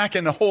live back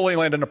in the Holy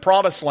Land, in the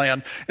Promised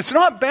Land. It's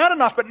not bad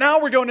enough, but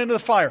now we're going into the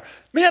fire.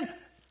 Man,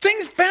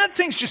 bad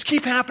things just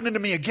keep happening to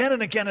me again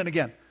and again and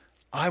again.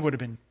 I would have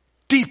been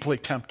deeply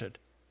tempted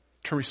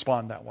to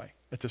respond that way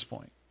at this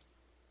point.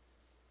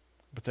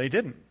 But they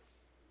didn't.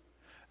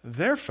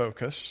 Their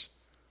focus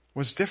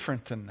was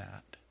different than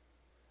that.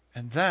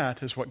 And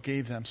that is what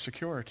gave them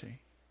security.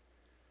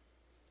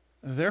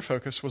 Their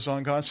focus was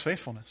on God's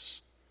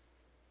faithfulness.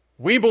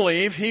 We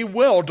believe He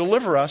will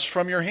deliver us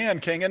from your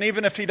hand, King. And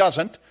even if He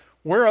doesn't,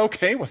 we're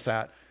okay with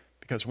that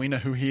because we know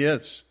who He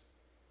is.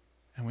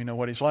 And we know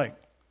what He's like.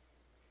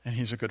 And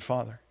He's a good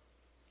Father.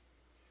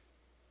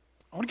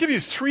 I want to give you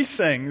 3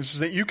 things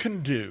that you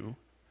can do.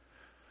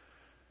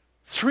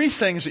 3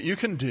 things that you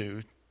can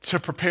do to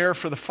prepare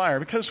for the fire.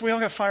 Because we all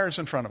got fires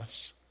in front of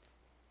us.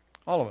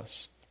 All of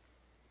us.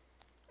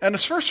 And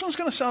this first one's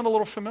going to sound a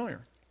little familiar.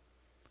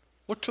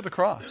 Look to the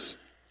cross.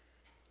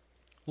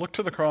 Look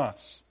to the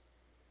cross.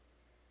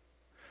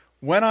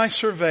 When I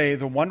survey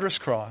the wondrous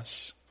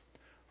cross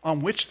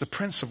on which the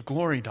Prince of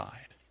Glory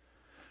died,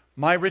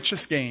 my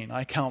richest gain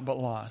I count but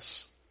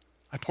loss.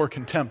 I pour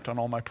contempt on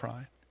all my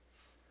pride.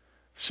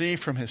 See,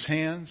 from his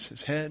hands,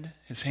 his head,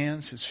 his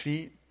hands, his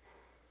feet,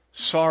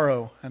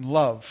 sorrow and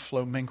love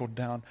flow mingled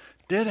down.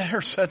 Did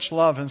e'er such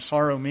love and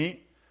sorrow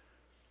meet?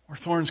 Or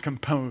thorns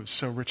compose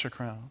so rich a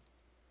crown?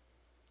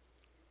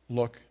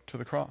 Look to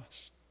the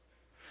cross.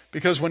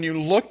 Because when you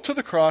look to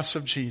the cross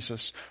of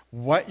Jesus,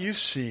 what you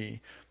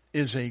see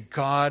is a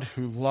God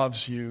who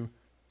loves you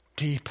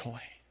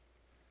deeply.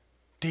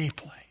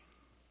 Deeply.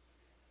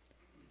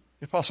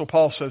 The Apostle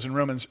Paul says in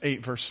Romans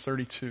 8, verse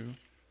 32,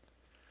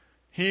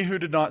 He who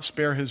did not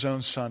spare his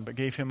own son, but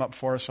gave him up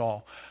for us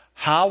all,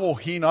 how will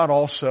he not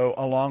also,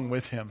 along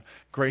with him,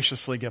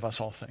 graciously give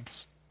us all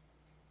things?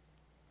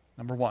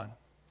 Number one,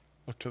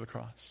 look to the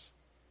cross.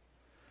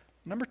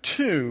 Number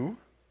two,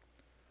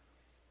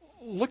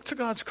 look to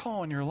God's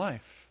call in your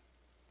life.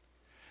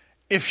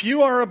 If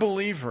you are a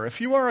believer,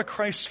 if you are a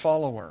Christ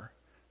follower,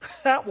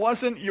 that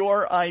wasn't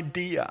your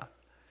idea.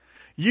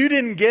 You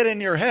didn't get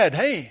in your head,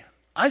 hey,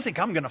 I think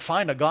I'm going to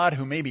find a God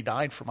who maybe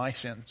died for my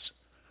sins.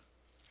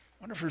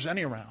 I wonder if there's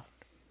any around.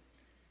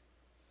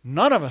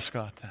 None of us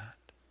got that.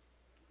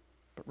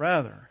 But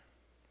rather,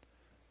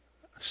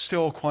 a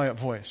still, quiet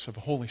voice of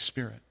the Holy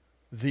Spirit,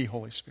 the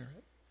Holy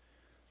Spirit,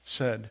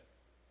 said,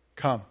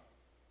 come.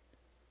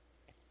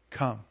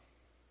 Come.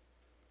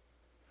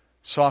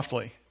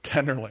 Softly,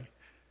 tenderly,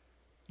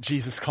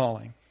 Jesus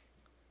calling,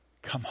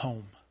 come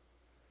home.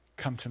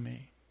 Come to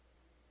me.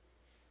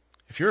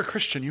 If you're a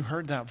Christian, you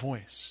heard that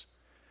voice.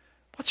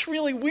 What's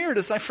really weird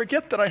is I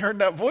forget that I heard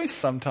that voice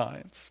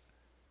sometimes.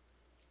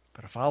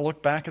 But if I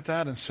look back at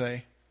that and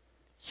say,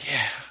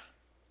 yeah.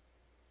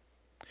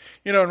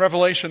 You know, in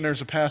Revelation,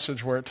 there's a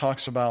passage where it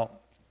talks about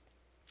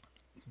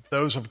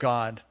those of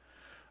God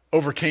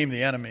overcame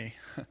the enemy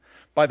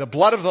by the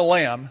blood of the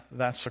Lamb,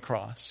 that's the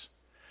cross,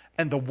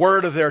 and the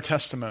word of their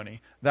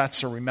testimony,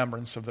 that's a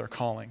remembrance of their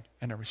calling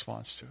and a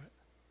response to it.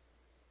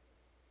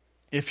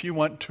 If you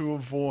want to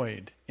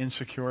avoid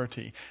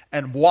insecurity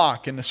and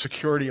walk in the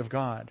security of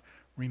God,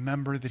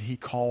 remember that He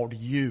called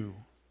you.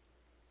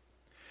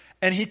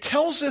 And He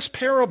tells this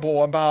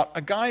parable about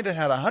a guy that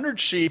had 100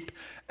 sheep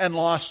and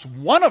lost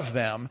one of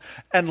them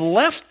and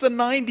left the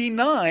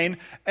 99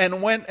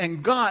 and went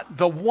and got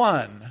the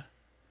one.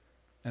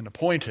 And the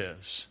point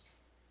is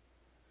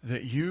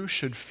that you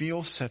should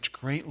feel such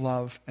great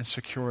love and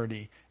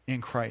security in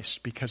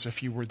Christ, because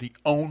if you were the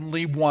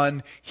only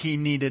one He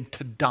needed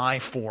to die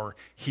for,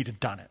 He'd have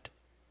done it.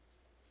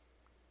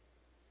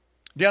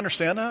 Do you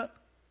understand that?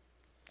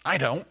 I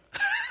don't.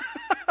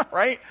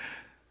 Right?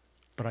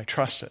 But I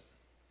trust it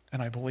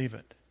and I believe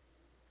it.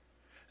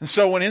 And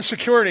so when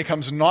insecurity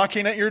comes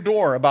knocking at your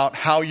door about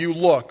how you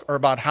look or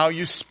about how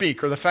you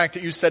speak or the fact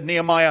that you said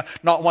Nehemiah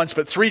not once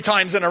but 3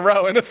 times in a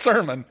row in a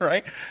sermon,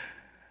 right?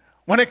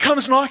 When it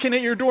comes knocking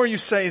at your door, you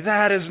say,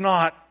 that is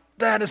not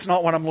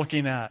what I'm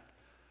looking at.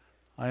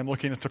 I am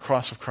looking at the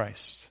cross of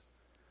Christ.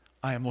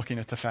 I am looking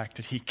at the fact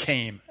that He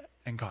came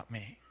and got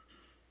me.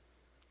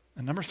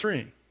 And number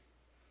 3,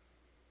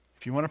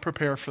 if you want to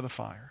prepare for the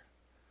fire,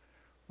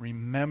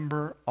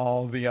 remember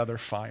all the other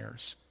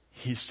fires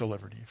He's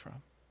delivered you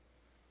from.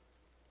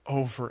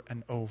 Over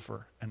and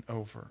over and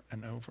over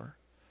and over.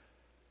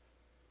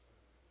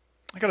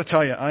 I got to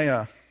tell you,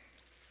 I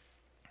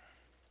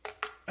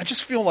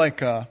just feel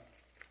like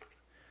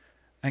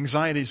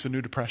anxiety is the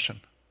new depression.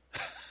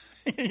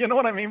 You know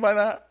what I mean by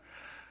that?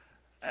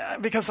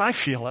 Because I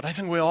feel it. I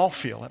think we all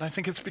feel it. I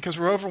think it's because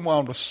we're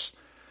overwhelmed with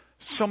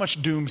so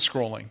much doom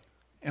scrolling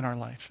in our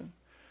life. And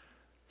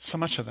so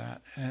much of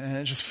that. And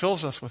it just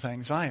fills us with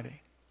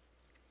anxiety.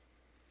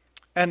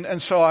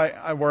 And so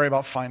I worry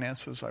about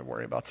finances. I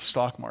worry about the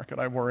stock market.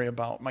 I worry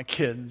about my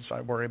kids.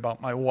 I worry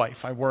about my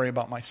wife. I worry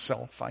about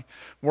myself. I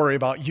worry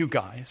about you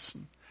guys.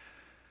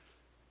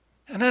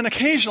 And then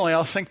occasionally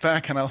I'll think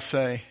back and I'll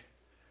say,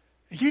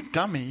 you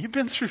dummy, you've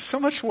been through so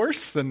much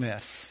worse than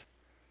this.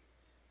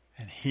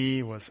 And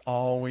He was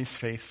always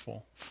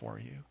faithful for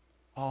you.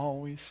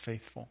 Always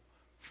faithful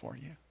for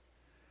you.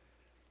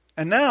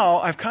 And now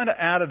I've kind of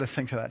added a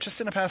thing to that.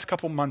 Just in the past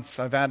couple months,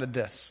 I've added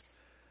this.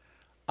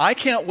 I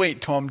can't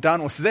wait till I'm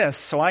done with this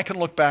so I can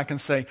look back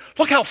and say,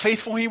 look how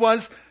faithful He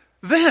was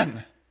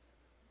then.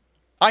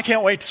 I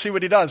can't wait to see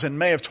what He does in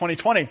May of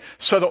 2020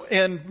 so that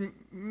in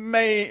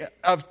May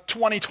of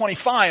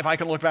 2025 I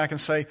can look back and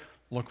say,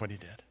 look what He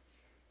did.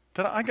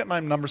 Did I get my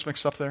numbers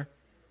mixed up there?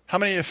 How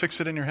many of you fix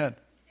it in your head?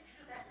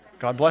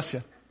 God bless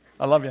you.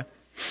 I love you.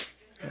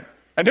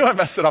 I knew I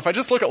messed it up. I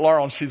just look at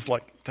Laurel and she's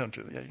like, don't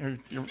do that.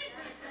 You're...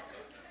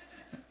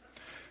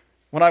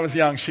 When I was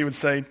young, she would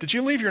say, did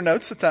you leave your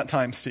notes at that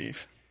time,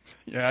 Steve?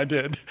 Yeah, I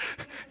did.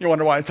 You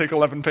wonder why I take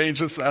 11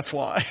 pages? That's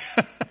why.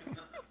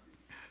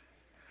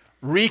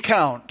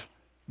 Recount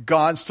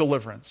God's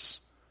deliverance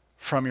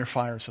from your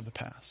fires of the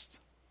past.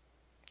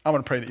 I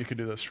want to pray that you could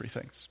do those 3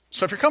 things.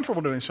 So if you're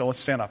comfortable doing so, let's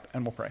stand up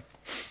and we'll pray.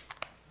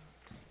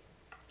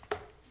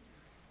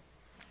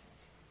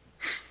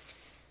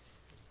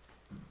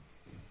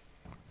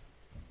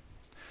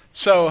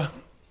 So,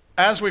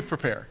 as we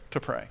prepare to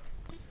pray,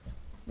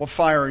 what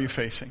fire are you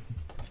facing?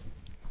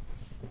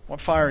 What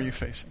fire are you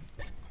facing?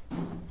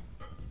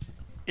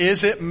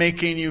 Is it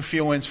making you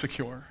feel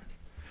insecure?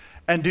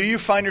 And do you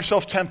find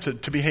yourself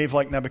tempted to behave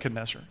like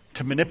Nebuchadnezzar?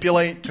 To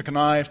manipulate, to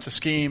connive, to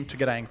scheme, to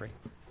get angry?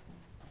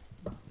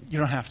 You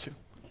don't have to.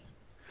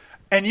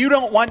 And you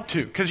don't want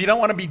to, because you don't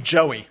want to be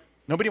Joey.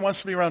 Nobody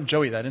wants to be around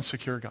Joey, that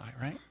insecure guy,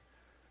 right?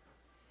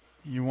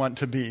 You want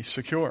to be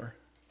secure.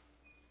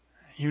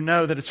 You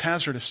know that it's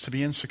hazardous to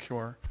be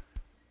insecure.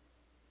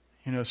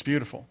 You know it's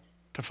beautiful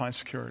to find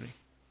security.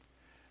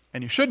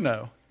 And you should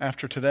know,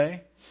 after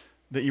today,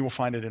 that you will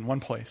find it in one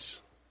place,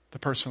 the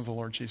person of the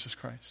Lord Jesus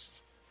Christ.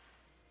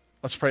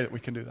 Let's pray that we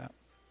can do that.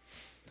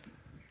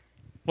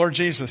 Lord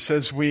Jesus,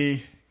 as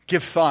we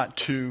give thought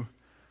to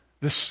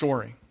this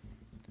story,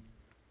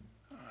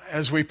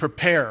 as we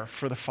prepare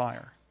for the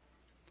fire,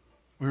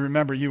 we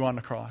remember you on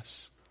the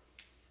cross.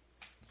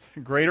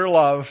 Greater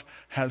love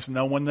has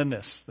no one than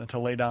this, than to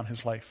lay down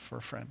his life for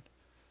a friend.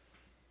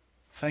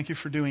 Thank you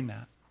for doing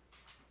that.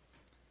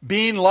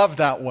 Being loved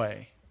that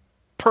way,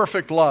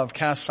 perfect love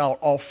casts out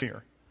all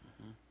fear.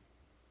 And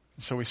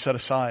so we set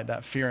aside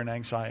that fear and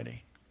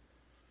anxiety.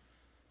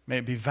 May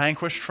it be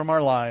vanquished from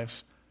our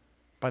lives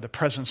by the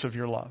presence of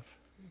your love.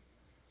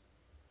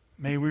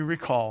 May we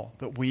recall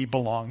that we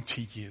belong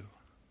to you.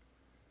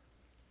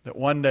 That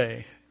one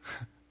day,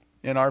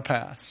 in our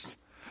past,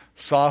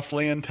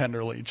 softly and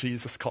tenderly,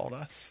 Jesus called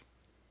us.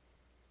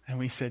 And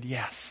we said,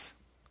 yes.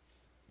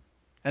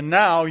 And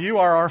now you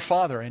are our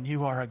Father, and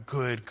you are a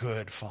good,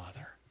 good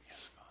Father.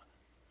 Yes,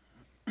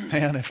 God.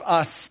 And if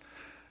us,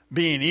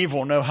 being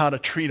evil, know how to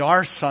treat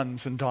our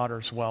sons and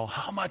daughters well,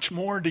 how much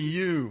more do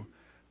you,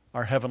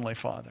 our Heavenly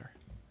Father,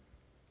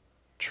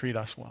 treat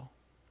us well?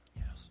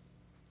 Yes.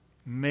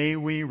 May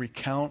we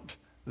recount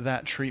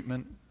that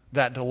treatment,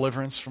 that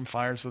deliverance from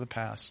fires of the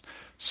past,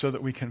 so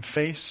that we can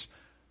face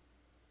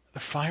the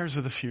fires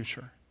of the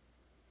future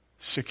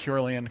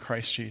securely in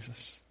Christ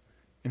Jesus,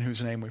 in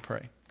whose name we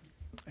pray.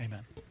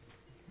 Amen.